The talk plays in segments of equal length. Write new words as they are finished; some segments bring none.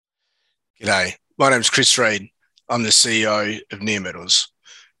G'day. My name's Chris Reed. I'm the CEO of Neometals.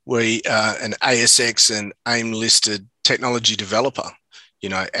 We are an ASX and AIM listed technology developer.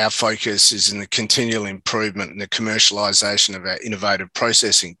 Our focus is in the continual improvement and the commercialization of our innovative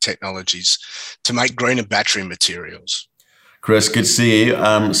processing technologies to make greener battery materials. Chris, good to see you,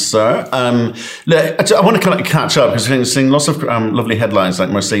 sir. Look, I want to kind of catch up because we're seeing lots of lovely headlines like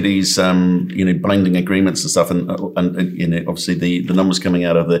Mercedes, binding agreements and stuff, and obviously the numbers coming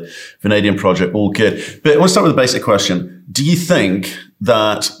out of the Vanadium project, all good. But I want to start with a basic question: do you think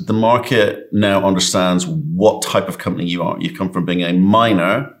that the market now understands what type of company you are? You've come from being a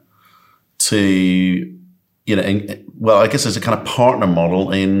miner to, I guess there's a kind of partner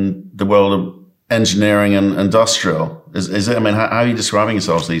model in the world of engineering and industrial. Is it? I mean, how are you describing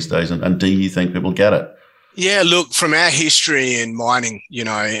yourselves these days? And do you think people get it? Yeah, look, from our history in mining,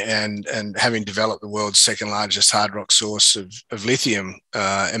 and having developed the world's second largest hard rock source of lithium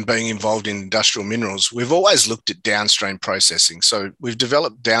and being involved in industrial minerals, we've always looked at downstream processing. So we've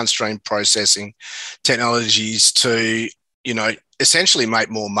developed downstream processing technologies to, essentially make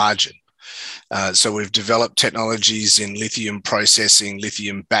more margin. So we've developed technologies in lithium processing,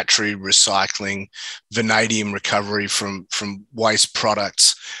 lithium battery recycling, vanadium recovery from waste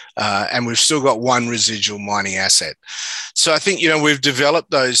products, and we've still got one residual mining asset. So I think, we've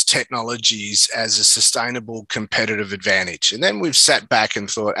developed those technologies as a sustainable competitive advantage. And then we've sat back and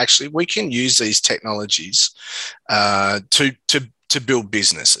thought, actually, we can use these technologies to build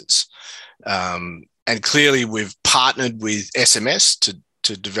businesses. And clearly we've partnered with SMS to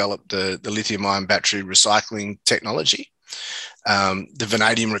develop the lithium-ion battery recycling technology. The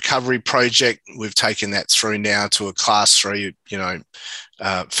vanadium recovery project, we've taken that through now to a class 3,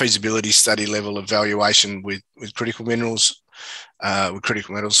 feasibility study level evaluation with critical metals,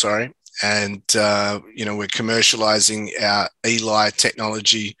 sorry. And, we're commercializing our ELI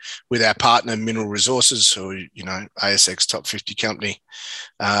technology with our partner Mineral Resources, who are, ASX top 50 company,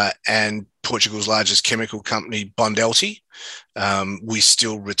 and Portugal's largest chemical company, Bondelti. We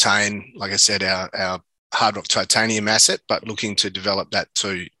still retain, like I said, our hard rock titanium asset, but looking to develop that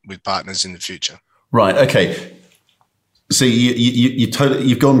too with partners in the future. Right. Okay. So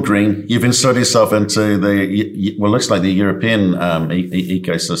you've gone green. You've inserted yourself into looks like the European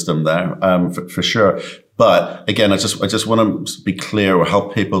ecosystem there, for sure. But again, I just want to be clear or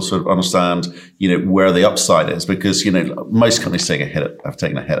help people sort of understand, where the upside is, because, most companies have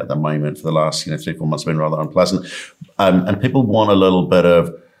taken a hit at the moment for the last, 3-4 months, been rather unpleasant. And people want a little bit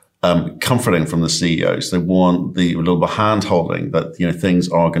of comforting from the CEOs. They want a little bit of hand holding that, things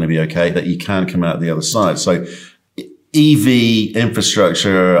are going to be okay, that you can come out the other side. So EV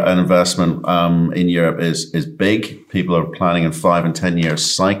infrastructure and investment in Europe is big. People are planning in 5 and 10 year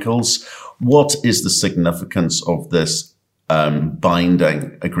cycles. What is the significance of this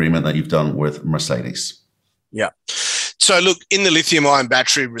binding agreement that you've done with Mercedes? Yeah. So look, in the lithium-ion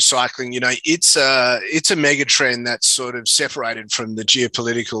battery recycling, it's a mega trend that's sort of separated from the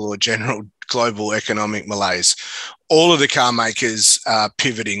geopolitical or general global economic malaise. All of the car makers are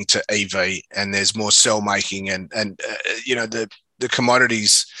pivoting to EV, and there's more cell making, and the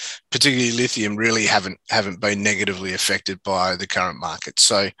commodities, particularly lithium, really haven't been negatively affected by the current market.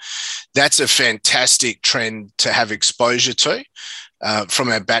 So that's a fantastic trend to have exposure to. From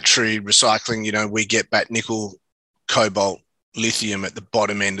our battery recycling, we get back nickel, cobalt, lithium at the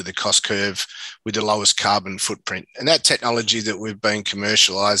bottom end of the cost curve with the lowest carbon footprint. And that technology that we've been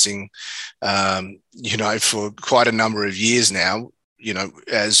commercializing, for quite a number of years now,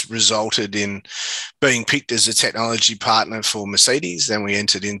 has resulted in being picked as a technology partner for Mercedes. Then we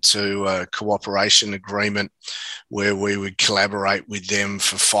entered into a cooperation agreement where we would collaborate with them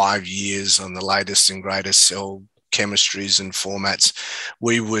for 5 years on the latest and greatest cell chemistries and formats.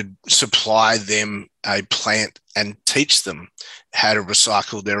 We would supply them a plant and teach them how to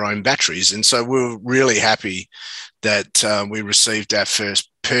recycle their own batteries. And so we were really happy that we received our first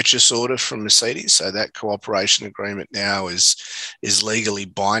purchase order from Mercedes. So that cooperation agreement now is legally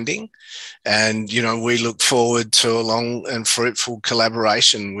binding. And, we look forward to a long and fruitful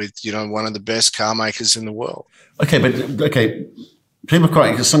collaboration with, one of the best car makers in the world. Okay. People are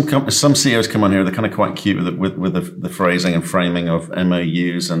quite, some CEOs come on here, they're kind of quite cute with the phrasing and framing of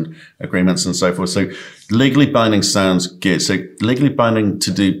MOUs and agreements and so forth. So legally binding sounds good. So legally binding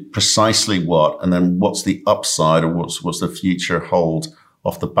to do precisely what? And then what's the upside, or what's the future hold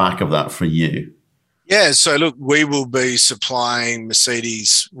off the back of that for you? Yeah, so look, we will be supplying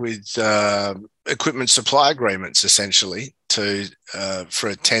Mercedes with equipment supply agreements essentially for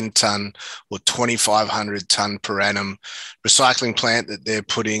a 10-ton or 2,500-ton per annum recycling plant that they're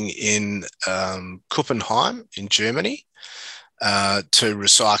putting in Kuppenheim in Germany. to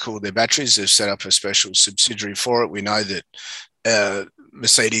recycle their batteries. They've set up a special subsidiary for it. We know that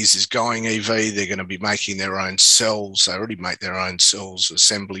Mercedes is going EV. They're going to be making their own cells. They already make their own cells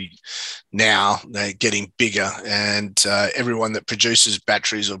assembly now. They're getting bigger, and everyone that produces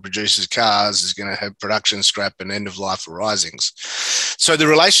batteries or produces cars is going to have production scrap and end-of-life arisings. So the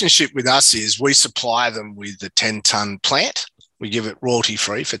relationship with us is we supply them with the 10-ton plant. We give it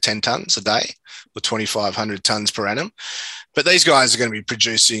royalty-free for 10 tons a day or 2,500 tons per annum. But these guys are going to be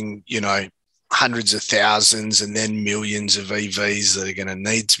producing, hundreds of thousands and then millions of EVs that are going to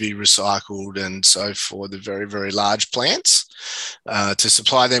need to be recycled. And so for the very, very large plants, to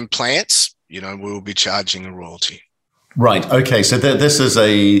supply them plants, we will be charging a royalty. Right. Okay. So this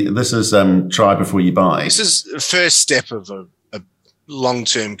is try before you buy. This is the first step of a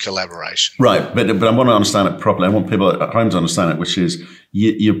long-term collaboration. Right. But I want to understand it properly. I want people at home to understand it, which is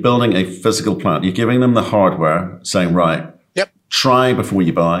you're building a physical plant. You're giving them the hardware, saying, right, yep, try before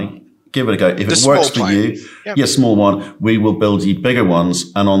you buy. Give it a go. If it works for you, yep, small one, we will build you bigger ones,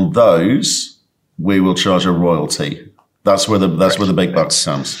 and on those we will charge a royalty. That's where the big bucks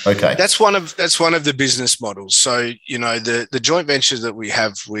comes. Okay, that's one of the business models. So the joint venture that we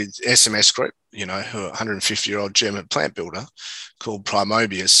have with SMS Group, who are a 150-year-old German plant builder called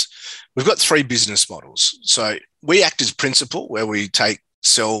Primobius, we've got 3 business models. So we act as principal, where we take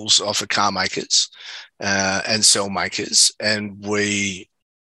cells off of car makers and cell makers, and we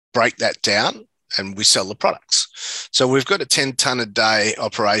break that down and we sell the products. So we've got a 10-ton a day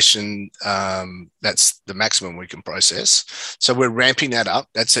operation. That's the maximum we can process. So we're ramping that up.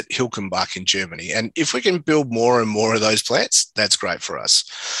 That's at Hilkenbach in Germany. And if we can build more and more of those plants, that's great for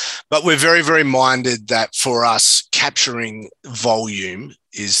us. But we're very, very minded that for us, capturing volume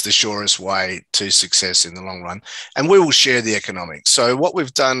is the surest way to success in the long run. And we will share the economics. So what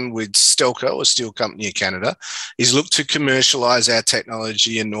we've done with Stelco, a steel company in Canada, is look to commercialize our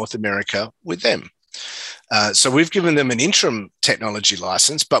technology in North America with them. So we've given them an interim technology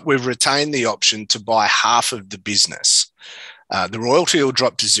license, but we've retained the option to buy half of the business. The royalty will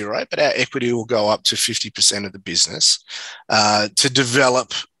drop to 0, but our equity will go up to 50% of the business to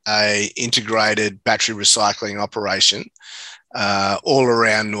develop a integrated battery recycling operation all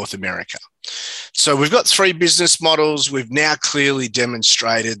around North America. So we've got 3 business models. We've now clearly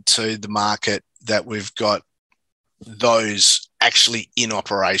demonstrated to the market that we've got those actually in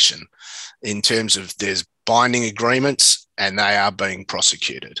operation in terms of there's binding agreements and they are being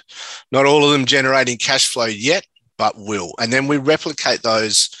prosecuted. Not all of them generating cash flow yet, but will. And then we replicate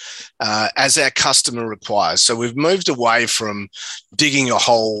those as our customer requires. So we've moved away from digging a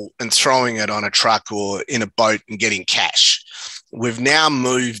hole and throwing it on a truck or in a boat and getting cash. We've now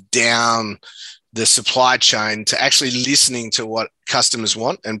moved down the supply chain to actually listening to what customers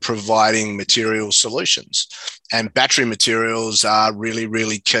want and providing material solutions. And battery materials are really,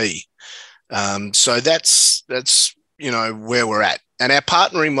 really key. So that's where we're at. And our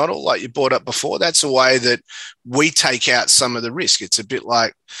partnering model, like you brought up before, that's a way that we take out some of the risk. It's a bit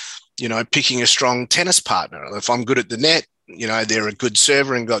like, picking a strong tennis partner. If I'm good at the net, they're a good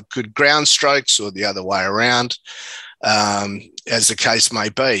server and got good ground strokes, or the other way around, as the case may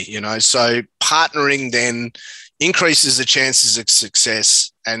be, So partnering then increases the chances of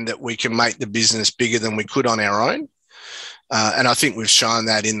success and that we can make the business bigger than we could on our own. And I think we've shown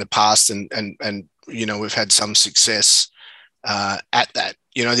that in the past and we've had some success at that.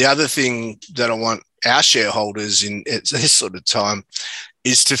 The other thing that I want our shareholders in at this sort of time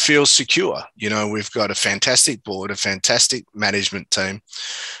is to feel secure. We've got a fantastic board, a fantastic management team.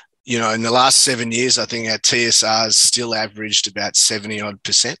 In the last 7 years, I think our TSR's still averaged about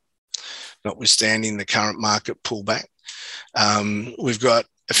 70-odd%, notwithstanding the current market pullback. We've got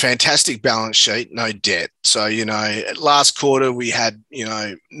a fantastic balance sheet, no debt. So, last quarter we had,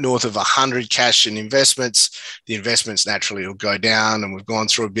 north of 100 cash in investments. The investments naturally will go down and we've gone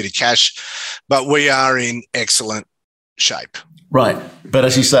through a bit of cash, but we are in excellent shape. Right. But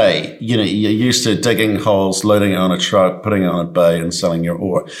as you say, you're used to digging holes, loading it on a truck, putting it on a boat and selling your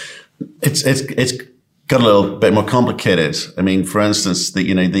ore. It's got a little bit more complicated. I mean, for instance, the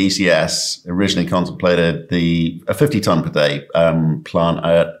ECS originally contemplated a 50-ton per day plant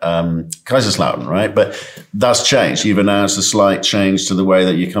at Kaiserslautern, right? But that's changed. You've announced a slight change to the way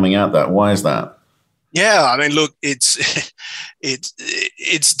that you're coming at that. Why is that? Yeah, I mean, look, it's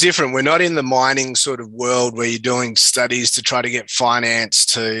different. We're not in the mining sort of world where you're doing studies to try to get finance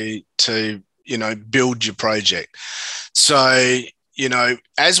to build your project. So,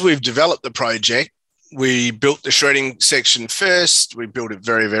 as we've developed the project, we built the shredding section first. We built it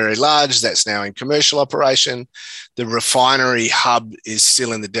very, very large. That's now in commercial operation. The refinery hub is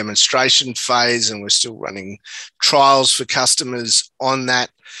still in the demonstration phase, and we're still running trials for customers on that.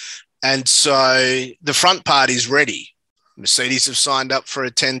 And so the front part is ready. Mercedes have signed up for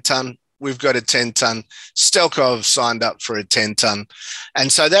a 10-ton. We've got a 10-ton. Stelco have signed up for a 10-ton.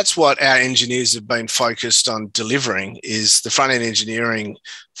 And so that's what our engineers have been focused on delivering, is the front-end engineering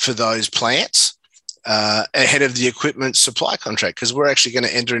for those plants ahead of the equipment supply contract, because we're actually going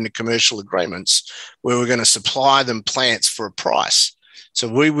to enter into commercial agreements where we're going to supply them plants for a price. So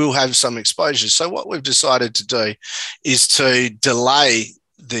we will have some exposure. So what we've decided to do is to delay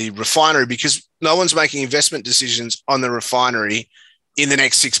the refinery, because no one's making investment decisions on the refinery in the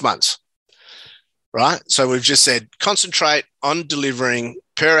next 6 months. Right. So we've just said, concentrate on delivering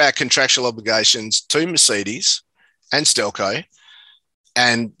per our contractual obligations to Mercedes and Stelco,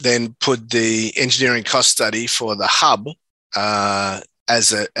 and then put the engineering cost study for the hub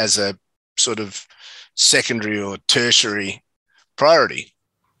as a sort of secondary or tertiary priority.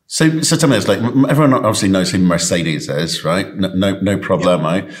 So tell me this, like, everyone obviously knows who Mercedes is, right? No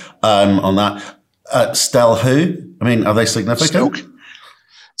problemo on that. Stelco, I mean, are they significant?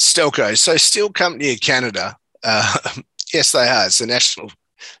 Stelco, so Steel Company of Canada. Yes, they are. It's the national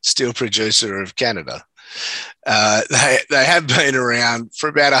steel producer of Canada. They have been around for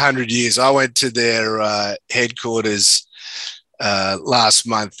about 100 years. I went to their headquarters last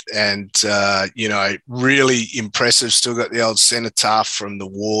month, and really impressive. Still got the old cenotaph from the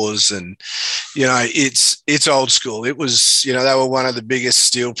wars, and it's old school. It was, they were one of the biggest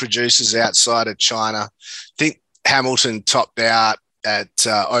steel producers outside of China. I think Hamilton topped out at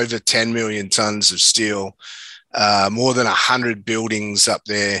over 10 million tons of steel, more than 100 buildings up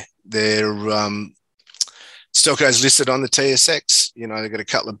there. They're Stelco's listed on the TSX. They've got a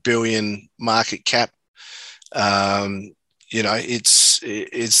couple of billion market cap.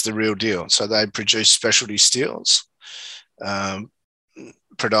 It's the real deal. So they produce specialty steels,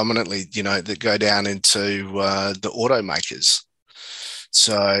 predominantly, that go down into the automakers.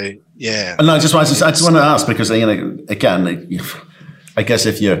 So, yeah. And I just want to ask, because, again, I guess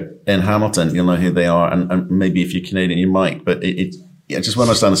if you're in Hamilton, you'll know who they are, and maybe if you're Canadian, you might. But I just want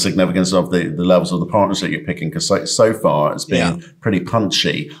to understand the significance of the levels of the partners that you're picking, because so far it's been pretty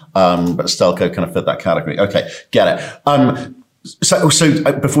punchy, but Stelco kind of fit that category. Okay, get it.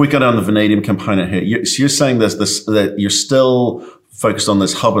 So before we get on the vanadium component here, you're saying that you're still focused on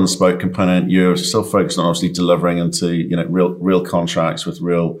this hub and spoke component. You're still focused on obviously delivering into real contracts with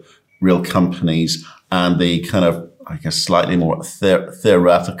real companies, and the kind of, I guess, slightly more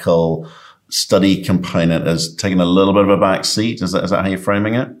theoretical study component is taking a little bit of a back seat. Is that how you're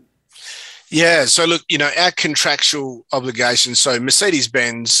framing it? Yeah. So look, our contractual obligations. So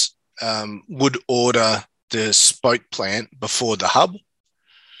Mercedes-Benz would order the spoke plant before the hub.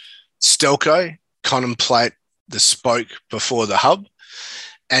 Stelco contemplate the spoke before the hub.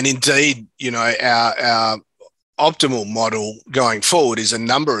 And indeed, our optimal model going forward is a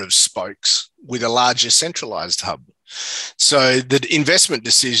number of spokes with a larger centralized hub. So the investment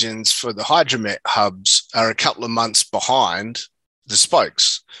decisions for the Hydromet hubs are a couple of months behind the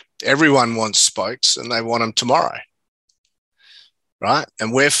spokes. Everyone wants spokes, and they want them tomorrow, right?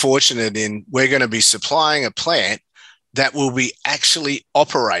 And we're fortunate we're going to be supplying a plant that will be actually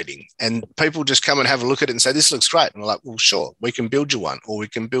operating, and people just come and have a look at it and say, this looks great. And we're like, well, sure, we can build you one, or we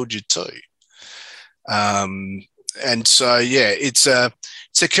can build you two. And so, yeah, it's a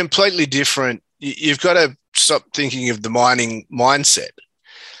completely different, you've got to stop thinking of the mining mindset.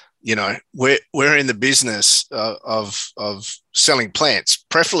 We're in the business of selling plants,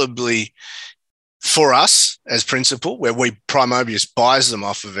 preferably for us as principal, where Primobius buys them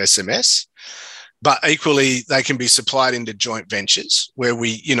off of SMS, but equally they can be supplied into joint ventures where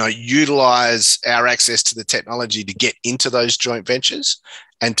we, utilize our access to the technology to get into those joint ventures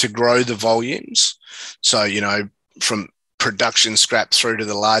and to grow the volumes. So, from production scrap through to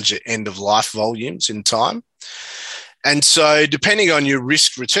the larger end of life volumes in time. And so depending on your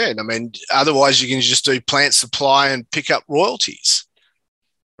risk return, otherwise you can just do plant supply and pick up royalties,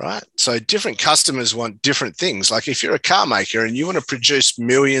 right? So different customers want different things. Like if you're a car maker and you want to produce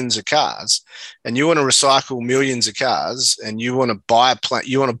millions of cars and you want to recycle millions of cars and you want to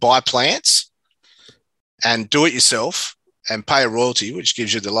buy plants and do it yourself and pay a royalty, which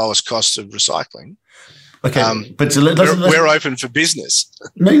gives you the lowest cost of recycling. Okay, but we're open for business.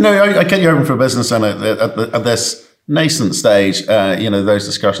 No, I get you open for business, and at this nascent stage, those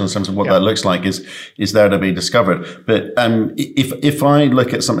discussions in terms of what that looks like is there to be discovered. But if I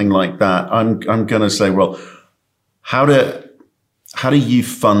look at something like that, I'm going to say, well, how do how do you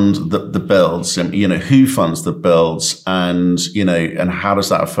fund the builds, and who funds the builds, and and how does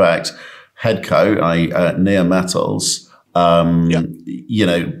that affect Headco, Near Metals, but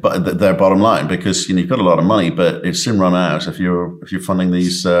their bottom line? Because you've got a lot of money, but it soon run out if you're funding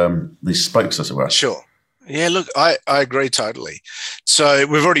these spokes, as it were. Sure. Yeah, look, I agree totally. So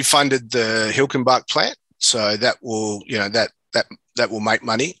we've already funded the Hilkenbach plant, so that will that will make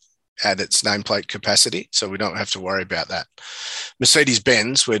money at its nameplate capacity, so we don't have to worry about that.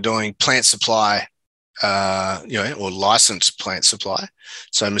 Mercedes-Benz, we're doing plant supply, or licensed plant supply.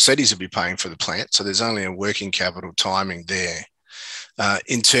 So Mercedes will be paying for the plant. So there's only a working capital timing there.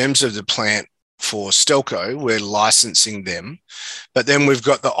 In terms of the plant for Stelco, we're licensing them, but then we've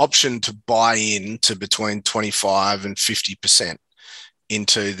got the option to buy into between 25 and 50%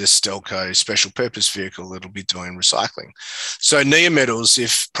 into the Stelco special purpose vehicle that'll be doing recycling. So Near Metals,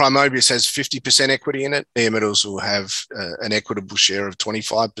 if Primobius has 50% equity in it, Near Metals will have an equitable share of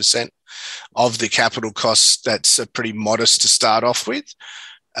 25% of the capital costs. That's pretty modest to start off with.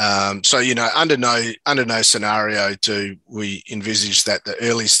 So under no scenario do we envisage that the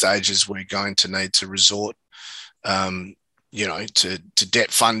early stages we're going to need to resort to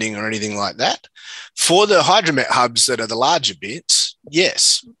debt funding or anything like that. For the hydromet hubs that are the larger bits,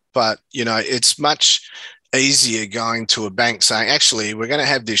 yes, but it's much easier going to a bank saying, actually, we're going to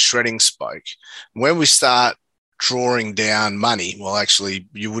have this shredding spoke. When we start drawing down money, well, actually,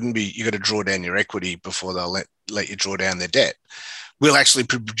 you got to draw down your equity before they'll let you draw down their debt. We'll actually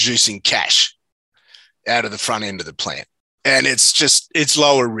be producing cash out of the front end of the plant. And it's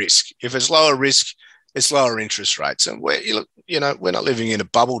lower risk. If it's lower risk, it's lower interest rates. And we're not living in a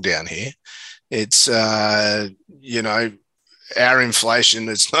bubble down here. It's, our inflation,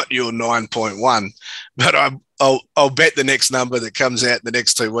 it's not your 9.1, but I'll bet the next number that comes out in the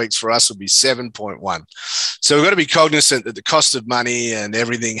next 2 weeks for us will be 7.1. So we've got to be cognizant that the cost of money and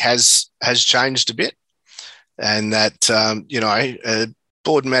everything has changed a bit. And that,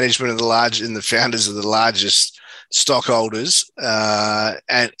 board management and the founders of the largest stockholders.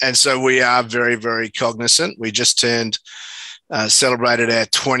 And so we are very, very cognizant. We just celebrated our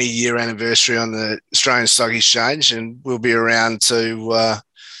 20-year anniversary on the Australian Stock Exchange, and we'll be around to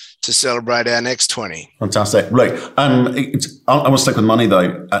celebrate our next 20. Fantastic. Right. I want to stick with money,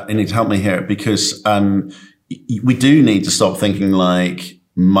 though. You need to help me here, because we do need to stop thinking like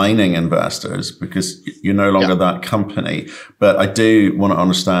mining investors, because you're no longer that company. But I do want to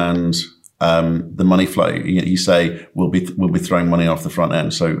understand the money flow. You say we'll be throwing money off the front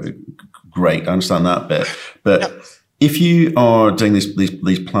end. So great, I understand that bit. But if you are doing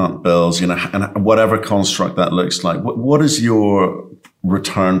these plant builds, and whatever construct that looks like, what is your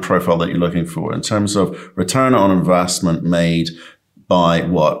return profile that you're looking for in terms of return on investment made by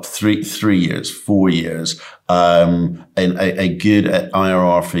what, 3 years, 4 years, and a good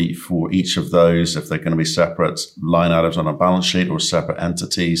IRR for each of those, if they're going to be separate line items on a balance sheet or separate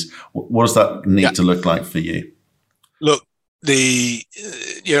entities? What does that need to look like for you? Look, we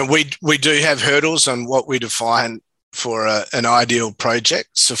do have hurdles on what we define for an ideal project.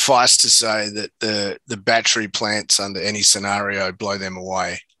 Suffice to say that the battery plants under any scenario blow them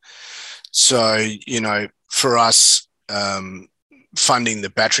away. So, for us, funding the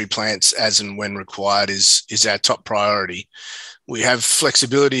battery plants as and when required is our top priority. We have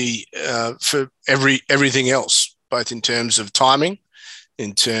flexibility for everything else, both in terms of timing,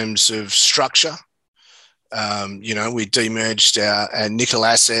 in terms of structure. We demerged our nickel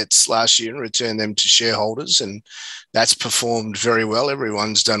assets last year and returned them to shareholders, and that's performed very well.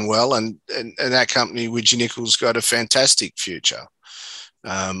 Everyone's done well, and that company, Widgie Nickel's, got a fantastic future.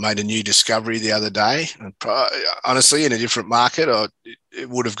 Made a new discovery the other day. Honestly, in a different market, it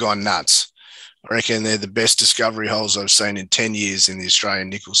would have gone nuts. I reckon they're the best discovery holes I've seen in 10 years in the Australian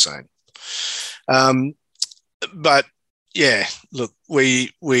nickel scene. But yeah, look,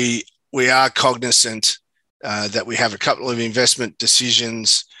 we are cognizant that we have a couple of investment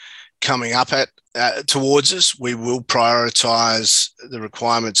decisions coming up towards us. We will prioritise the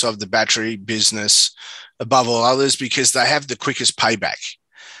requirements of the battery business above all others because they have the quickest payback.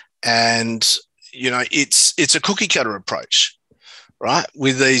 And, it's a cookie cutter approach, right?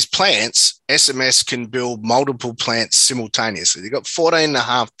 With these plants, SMS can build multiple plants simultaneously. They've got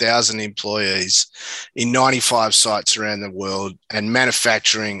 14,500 employees in 95 sites around the world and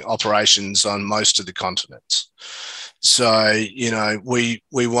manufacturing operations on most of the continents. So, we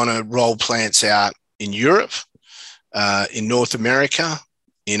want to roll plants out in Europe, in North America,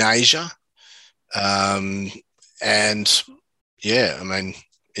 in Asia.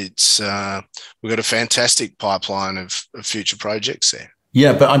 It's we've got a fantastic pipeline of future projects there.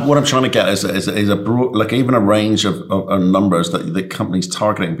 Yeah, but what I'm trying to get is a broad, like even a range of numbers that the company's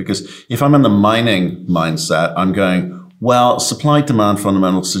targeting. Because if I'm in the mining mindset, I'm going, well, supply demand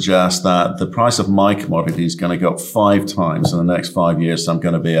fundamentals suggest that the price of my commodity is going to go up 5 times in the next 5 years. So I'm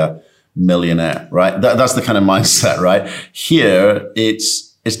going to be a millionaire, right? That's the kind of mindset, right? Here,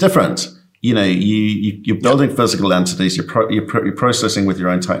 it's different. You know, you're building physical entities. You're processing with your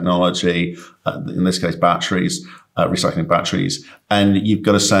own technology. In this case, batteries, recycling batteries, and you've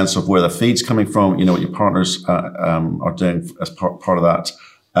got a sense of where the feed's coming from. You know what your partners are doing as part of that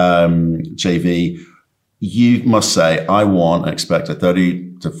JV. You must say, I want and expect a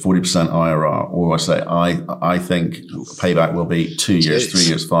 30 to 40% IRR, or I say, I think payback will be 2 years, 3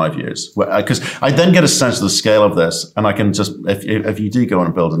 years, 5 years. Because I then get a sense of the scale of this, and I can just, if you do go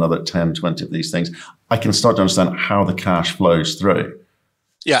and build another 10, 20 of these things, I can start to understand how the cash flows through.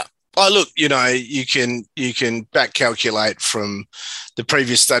 Yeah. Oh, look, you know, you can back calculate from the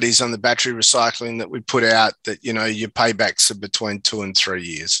previous studies on the battery recycling that we put out that, you know, your paybacks are between 2 and 3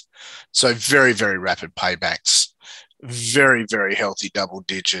 years. So very, very rapid paybacks, very, very healthy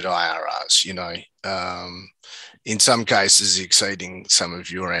double-digit IRRs, you know, in some cases exceeding some of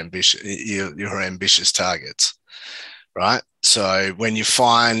your ambitious targets, right? So when you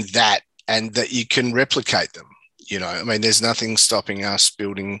find that and that you can replicate them, you know, I mean, there's nothing stopping us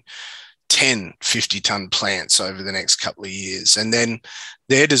building 10 50-ton plants over the next couple of years. And then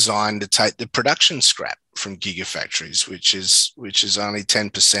they're designed to take the production scrap from gigafactories, which is only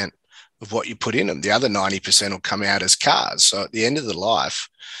 10% of what you put in them. The other 90% will come out as cars. So at the end of the life,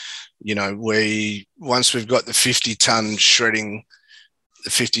 you know, once we've got the 50-ton shredding, the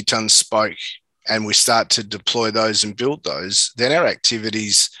 50-ton spoke, and we start to deploy those and build those, then our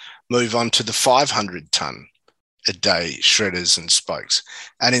activities move on to the 500-ton a day shredders and spokes.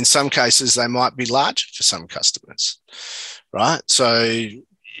 And in some cases, they might be larger for some customers, right? So,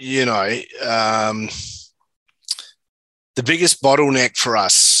 you know, the biggest bottleneck for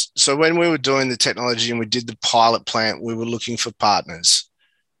us, so when we were doing the technology and we did the pilot plant, we were looking for partners.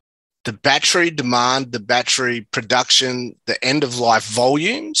 The battery demand, the battery production, the end-of-life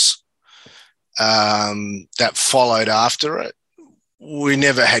volumes that followed after it, we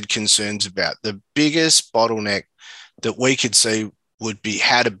never had concerns about. The biggest bottleneck that we could see would be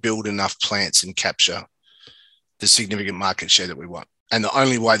how to build enough plants and capture the significant market share that we want. And the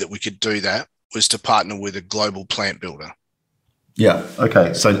only way that we could do that was to partner with a global plant builder. Yeah.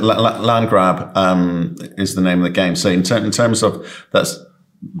 Okay. So land grab is the name of the game. So in terms of that's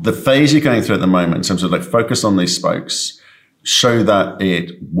the phase you're going through at the moment, in terms of like focus on these spokes, show that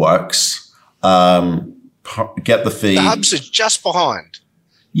it works, get the feed. The hubs are just behind.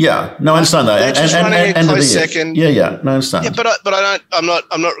 Yeah, no, I understand that. They're just running a close second. Yeah, no, I understand. Yeah, but I'm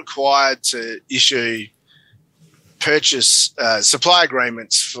not required to issue purchase supply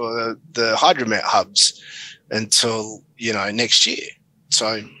agreements for the Hydromet hubs until, you know, next year.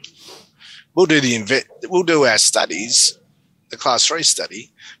 So we'll do our studies, the Class 3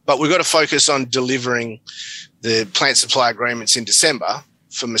 study, but we've got to focus on delivering the plant supply agreements in December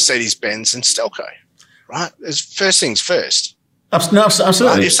for Mercedes-Benz and Stelco, right? As first things first. No,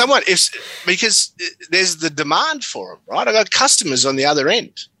 absolutely. Because there's the demand for them, right? I've got customers on the other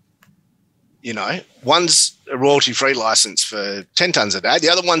end. You know, one's a royalty-free license for 10 tons a day. The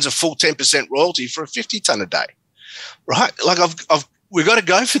other one's a full 10% royalty for a 50-ton a day, right? Like we've got to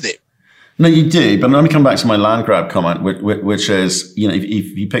go for them. No, you do. But let me come back to my land grab comment, which is, you know, if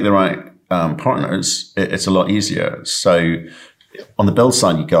you pick the right partners, it's a lot easier. So on the build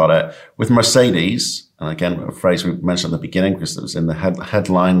side, you got it. With Mercedes, and again, a phrase we mentioned at the beginning because it was in the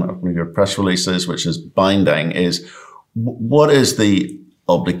headline of one of your press releases, which is binding, is what is the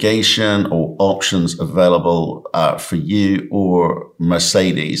obligation or options available for you or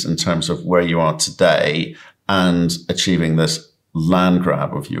Mercedes in terms of where you are today and achieving this land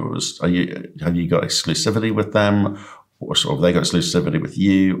grab of yours? Have you got exclusivity with them, or sort of they got exclusivity with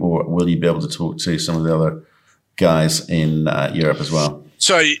you, or will you be able to talk to some of the other guys in Europe as well?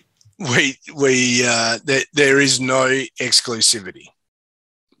 So there is no exclusivity,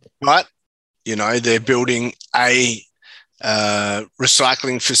 right? You know, they're building a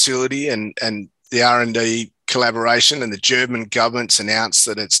recycling facility and the R&D collaboration, and the German government's announced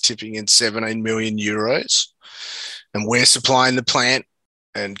that it's tipping in 17 million euros, and we're supplying the plant,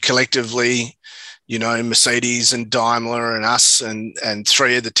 and collectively, you know, Mercedes and Daimler and us and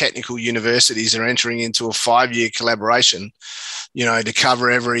 3 of the technical universities are entering into a 5-year collaboration, you know, to cover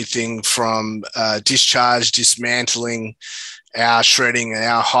everything from discharge, dismantling, our shredding and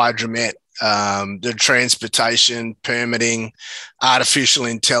our Hydromet the transportation, permitting, artificial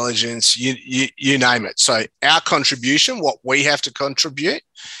intelligence, you name it. So our contribution, what we have to contribute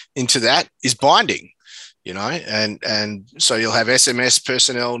into that, is binding, and so you'll have SMS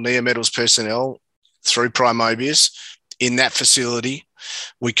personnel, Neometals personnel through Primobius in that facility.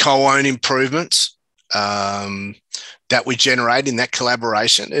 We co-own improvements that we generate in that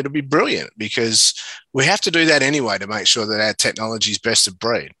collaboration. It'll be brilliant because we have to do that anyway to make sure that our technology is best of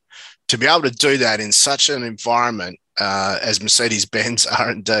breed. To be able to do that in such an environment as Mercedes-Benz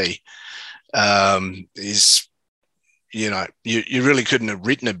R&D is, you really couldn't have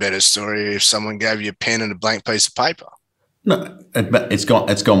written a better story if someone gave you a pen and a blank piece of paper. No, it's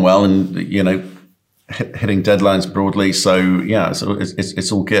gone well, and hitting deadlines broadly. So yeah, so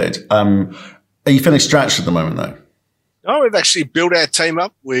it's all good. Are you feeling stretched at the moment though? Oh, we've actually built our team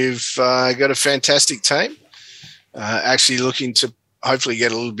up. We've got a fantastic team. Actually looking to hopefully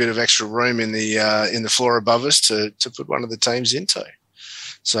get a little bit of extra room in the floor above us to put one of the teams into.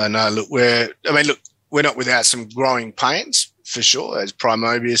 So no, look, we're not without some growing pains for sure, as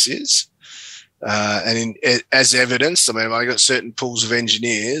Primobius is. And as evidenced, I've got certain pools of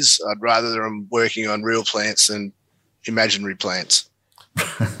engineers. I'd rather them working on real plants than imaginary plants.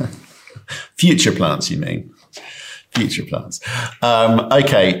 Future plants, you mean? Future plants.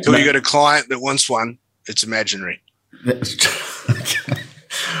 Okay. So you got a client that wants one, it's imaginary.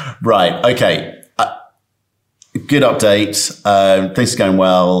 Right. Okay. Good update. Things are going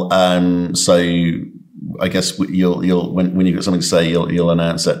well. So I guess you'll when you've got something to say, you'll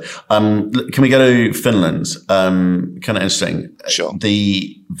announce it. Can we go to Finland? Kind of interesting. Sure.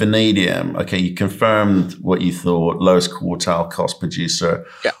 The vanadium. Okay, you confirmed what you thought. Lowest quartile cost producer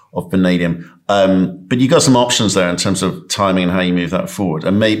of vanadium. But you got some options there in terms of timing and how you move that forward.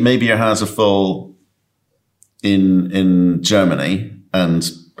 And maybe your hands are full in Germany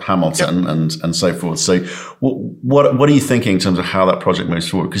and Hamilton and so forth. So what are you thinking in terms of how that project moves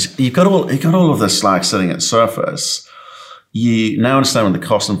forward? Because you've got all of this slag sitting at surface. You now understand the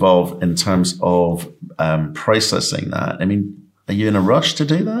cost involved in terms of processing that. Are you in a rush to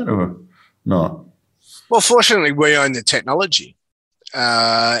do that or not? Well, fortunately, we own the technology.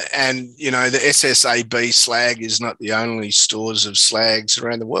 And, the SSAB slag is not the only stores of slags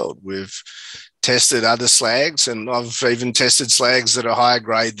around the world. We've tested other slags, and I've even tested slags that are higher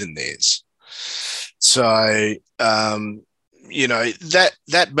grade than theirs. So, that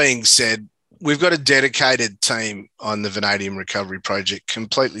being said, we've got a dedicated team on the vanadium recovery project,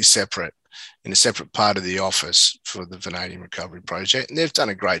 completely separate, in a separate part of the office for the vanadium recovery project. And they've done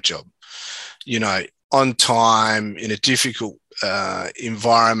a great job, on time, in a difficult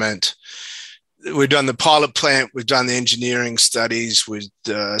environment. We've done the pilot plant, we've done the engineering studies with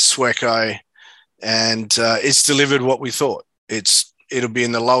Sweco, and it's delivered what we thought. It'll be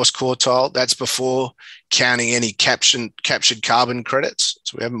in the lowest quartile. That's before counting any captured carbon credits.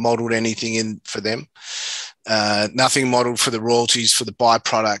 So we haven't modelled anything in for them. Nothing modelled for the royalties for the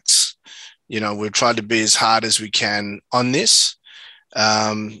byproducts. We've tried to be as hard as we can on this.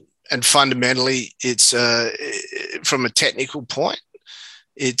 And fundamentally, it's from a technical point,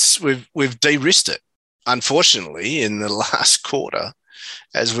 we've de-risked it. Unfortunately, in the last quarter,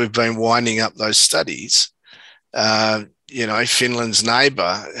 as we've been winding up those studies, Finland's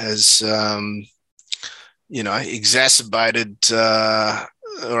neighbour has, exacerbated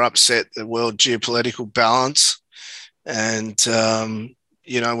or upset the world geopolitical balance. And,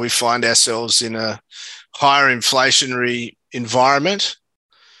 we find ourselves in a higher inflationary environment.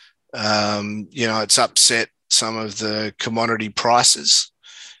 It's upset some of the commodity prices.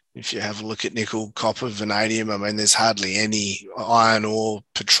 If you have a look at nickel, copper, vanadium, there's hardly any iron ore,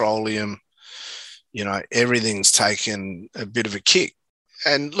 petroleum. Everything's taken a bit of a kick.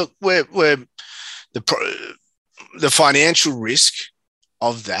 And look, we're the financial risk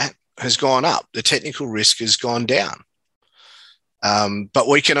of that has gone up. The technical risk has gone down. But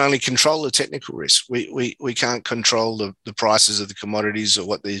we can only control the technical risk. We can't control the prices of the commodities or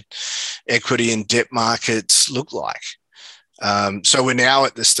what the equity and debt markets look like. So we're now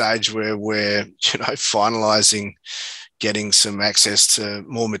at the stage where we're, finalising getting some access to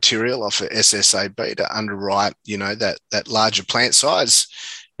more material off of SSAB to underwrite, that larger plant size.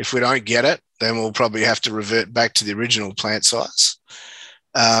 If we don't get it, then we'll probably have to revert back to the original plant size.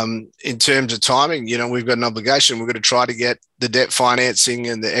 In terms of timing, we've got an obligation. We've got to try to get the debt financing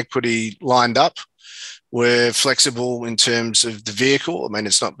and the equity lined up. We're flexible in terms of the vehicle.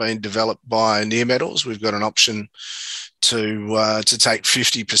 It's not being developed by Neometals. We've got an option to take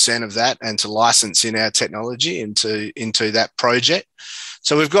 50% of that and to license in our technology into that project.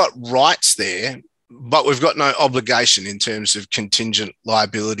 So we've got rights there, but we've got no obligation in terms of contingent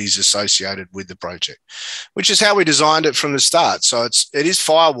liabilities associated with the project, which is how we designed it from the start. So it is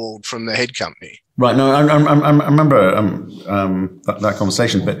firewalled from the head company. Right. No, I remember that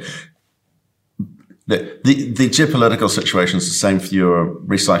conversation, but the geopolitical situation is the same for your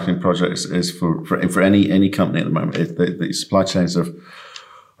recycling projects as for any company at the moment. The supply chains are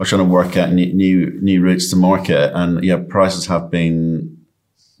trying to work out new routes to market, and prices have been.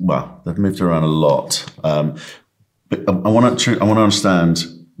 Well, they've moved around a lot, but I want to understand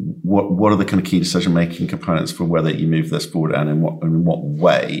what are the kind of key decision-making components for whether you move this forward, and in what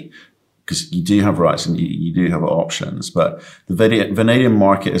way, because you do have rights and you do have options. But the vanadium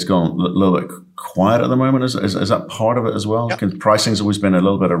market has gone a little bit quiet at the moment. Is that part of it as well? Because pricing's always been a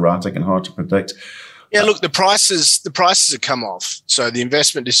little bit erratic and hard to predict. Yeah, look, the prices have come off. So the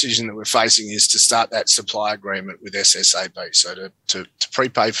investment decision that we're facing is to start that supply agreement with SSAB. So to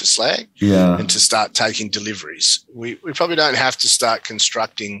prepay for slag and to start taking deliveries. We probably don't have to start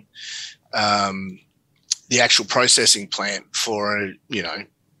constructing the actual processing plant for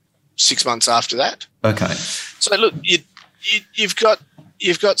 6 months after that. Okay. So look, you've got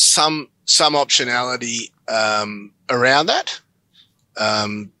some optionality around that.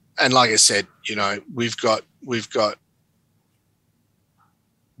 And like I said, we've got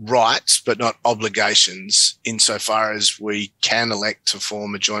rights, but not obligations insofar as we can elect to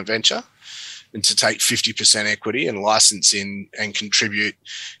form a joint venture and to take 50% equity and license in and contribute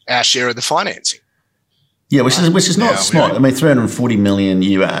our share of the financing. Yeah, which is not smart. I mean, $340 million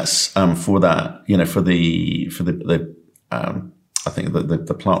US for that, for the I think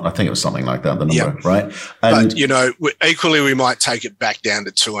the plant, I think it was something like that, the number, right? And, but, equally we might take it back down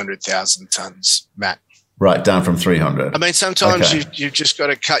to 200,000 tonnes, Matt. Right, down from 300. I mean, sometimes you've just got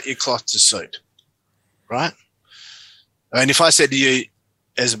to cut your cloth to suit, right? And if I said to you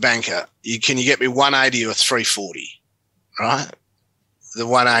as a banker, can you get me 180 or 340, right? The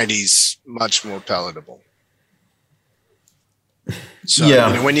 180 is much more palatable. So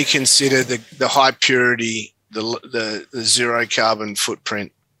when you consider the high purity, the zero carbon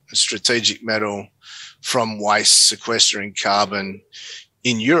footprint, strategic metal from waste sequestering carbon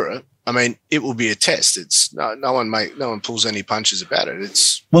in Europe, I mean, it will be a test. It's no one pulls any punches about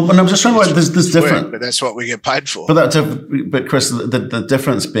it. But I'm just trying to there's different, but that's what we get paid for. But Chris, the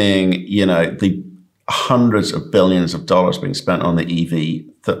difference being, the hundreds of billions of dollars being spent on the EV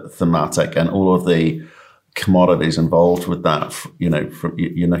thematic and all of the commodities involved with that, from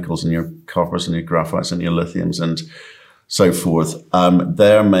your nickels and your coppers and your graphites and your lithiums and so forth.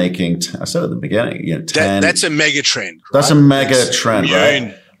 They're making, I said at the beginning, 10. That's a mega trend. Right? That's a mega trend,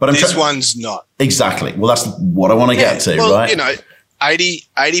 right? But this one's not. Exactly. Well, that's what I want to get to, right?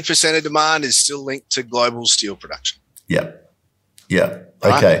 80% of demand is still linked to global steel production. Yeah. Yeah.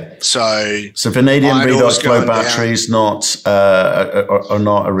 Okay. Right? So vanadium redox flow batteries are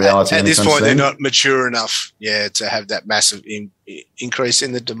not a reality at this point. They're not mature enough, to have that massive increase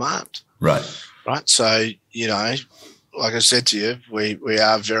in the demand. Right. Right. So like I said to you, we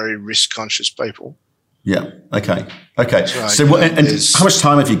are very risk conscious people. Yeah. Okay. So how much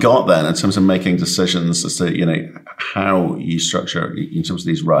time have you got then in terms of making decisions as to how you structure in terms of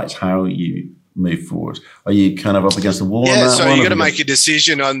these rights, how you move forward? Are you kind of up against the wall? Yeah, so you got to make a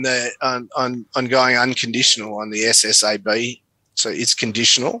decision on going unconditional on the SSAB. So it's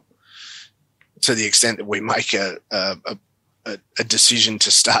conditional to the extent that we make a decision to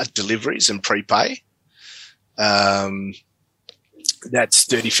start deliveries and prepay. That's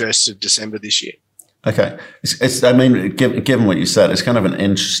 31st of December this year. Okay. Given what you said, it's kind of an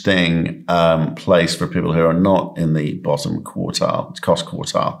interesting place for people who are not in the bottom quartile, cost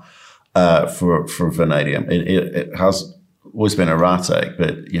quartile, for vanadium. It has always been erratic,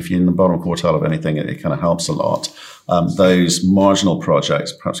 but if you're in the bottom quartile of anything, it kind of helps a lot. Those marginal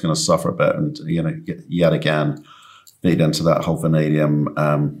projects perhaps going to suffer a bit, and yet again feed into that whole vanadium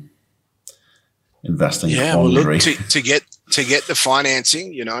investing quandary. Well, look, to get the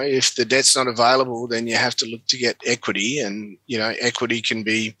financing, if the debt's not available, then you have to look to get equity, and equity can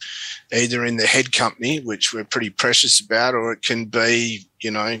be either in the head company, which we're pretty precious about, or it can be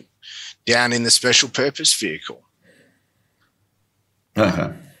down in the special purpose vehicle.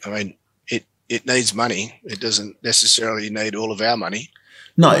 Okay. I mean, it needs money. It doesn't necessarily need all of our money.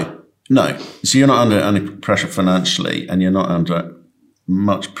 No. So you're not under any pressure financially, and you're not under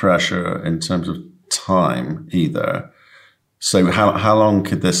much pressure in terms of time either. So how long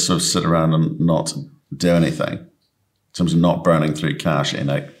could this sort of sit around and not do anything in terms of not burning through cash in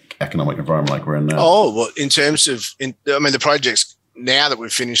an economic environment like we're in now? Oh, well, in terms of, the project's now that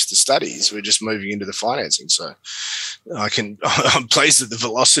we've finished the studies, we're just moving into the financing. So I'm pleased that the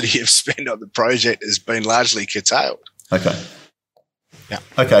velocity of spend on the project has been largely curtailed. Okay. Yeah.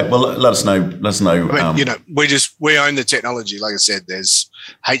 Okay. Well, let us know. I mean, we own the technology. Like I said, there's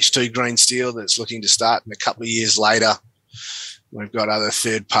H2 Green Steel that's looking to start, and a couple of years later, we've got other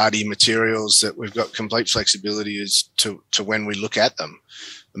third-party materials that we've got complete flexibility as to when we look at them.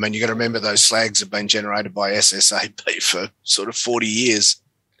 I mean, you got to remember those slags have been generated by SSAB for sort of 40 years.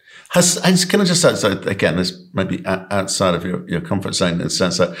 Can I just say, so again, this may be outside of your comfort zone in the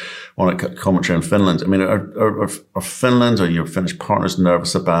sense that I want to commentary on Finland. I mean, are Finland or your Finnish partners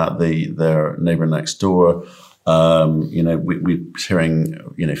nervous about their neighbour next door? We're hearing,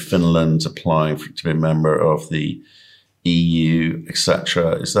 Finland applying to be a member of the EU,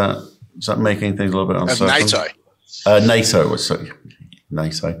 etc. Is that making things a little bit uncertain? Of NATO. NATO. Sorry.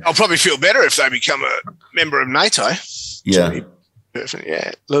 NATO. I'll probably feel better if they become a member of NATO. Yeah. Perfect.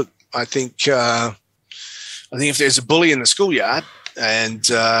 Yeah. Look, I think if there's a bully in the schoolyard and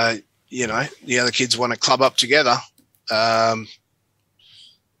the other kids want to club up together, joining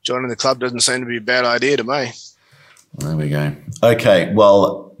the club doesn't seem to be a bad idea to me. There we go. Okay.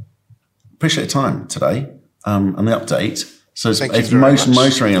 Well, appreciate your time today and the update. So it's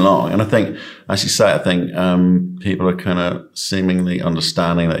motoring along, and I think, as you say, people are kind of seemingly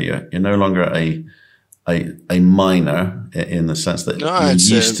understanding that you're no longer a miner in the sense that you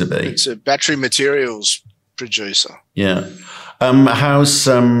used to be. It's a battery materials producer. Yeah. How's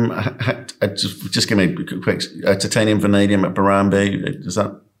just give me a quick titanium vanadium at Barrambie? Is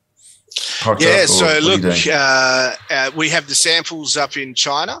that parked up? So look, we have the samples up in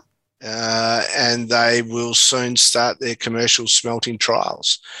China. And they will soon start their commercial smelting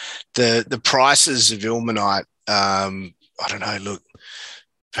trials. The prices of ilmenite, I don't know, look,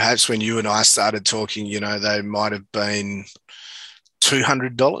 perhaps when you and I started talking, they might have been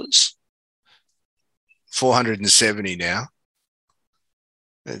 $200, $470 now.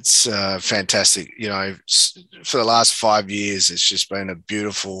 It's fantastic. For the last 5 years, it's just been a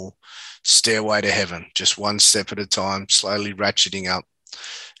beautiful stairway to heaven, just one step at a time, slowly ratcheting up.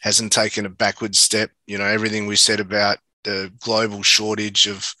 Hasn't taken a backward step. Everything we said about the global shortage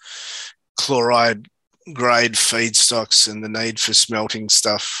of chloride grade feedstocks and the need for smelting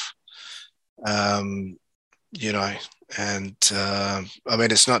stuff, I mean,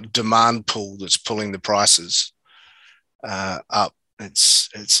 it's not demand pull that's pulling the prices up.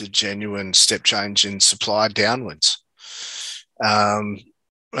 It's a genuine step change in supply downwards.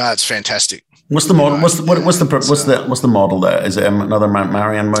 It's fantastic. What's the model? What's the model there? Is it another Mount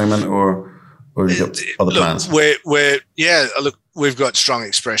Marion moment, or you got other plans? We've got strong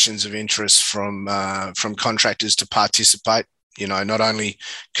expressions of interest from contractors to participate. Not only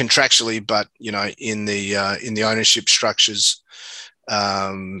contractually, but in the ownership structures.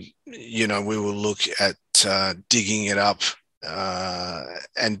 We will look at digging it up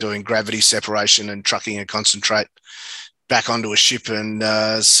and doing gravity separation and trucking a concentrate back onto a ship and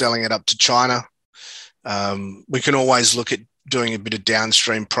selling it up to China. We can always look at doing a bit of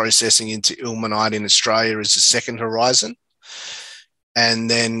downstream processing into ilmenite in Australia as a second horizon. And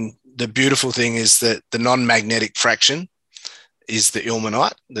then the beautiful thing is that the non-magnetic fraction is the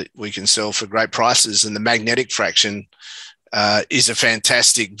ilmenite that we can sell for great prices. And the magnetic fraction is a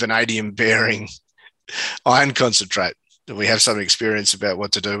fantastic vanadium-bearing iron concentrate that we have some experience about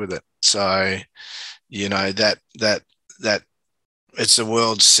what to do with it. So, that it's the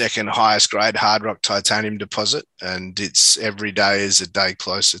world's second highest grade hard rock titanium deposit, and it's every day is a day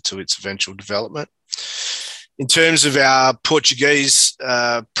closer to its eventual development. In terms of our Portuguese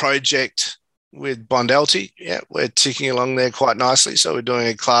project with Bondelti, we're ticking along there quite nicely. So we're doing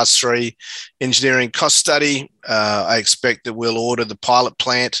a Class 3 engineering cost study. I expect that we'll order the pilot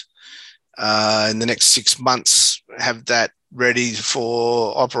plant in the next 6 months, have that ready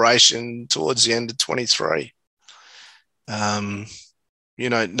for operation towards the end of 23.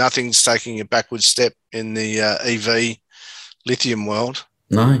 Nothing's taking a backward step in the EV lithium world.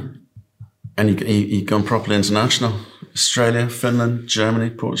 No. And you've gone properly international. Australia, Finland, Germany,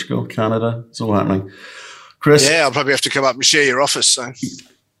 Portugal, Canada. It's all happening. Chris? Yeah, I'll probably have to come up and share your office. So.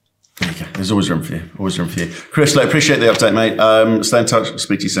 Okay. There's always room for you. Chris, I appreciate the update, mate. Stay in touch.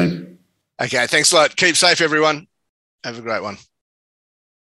 Speak to you soon. Okay, thanks a lot. Keep safe, everyone. Have a great one.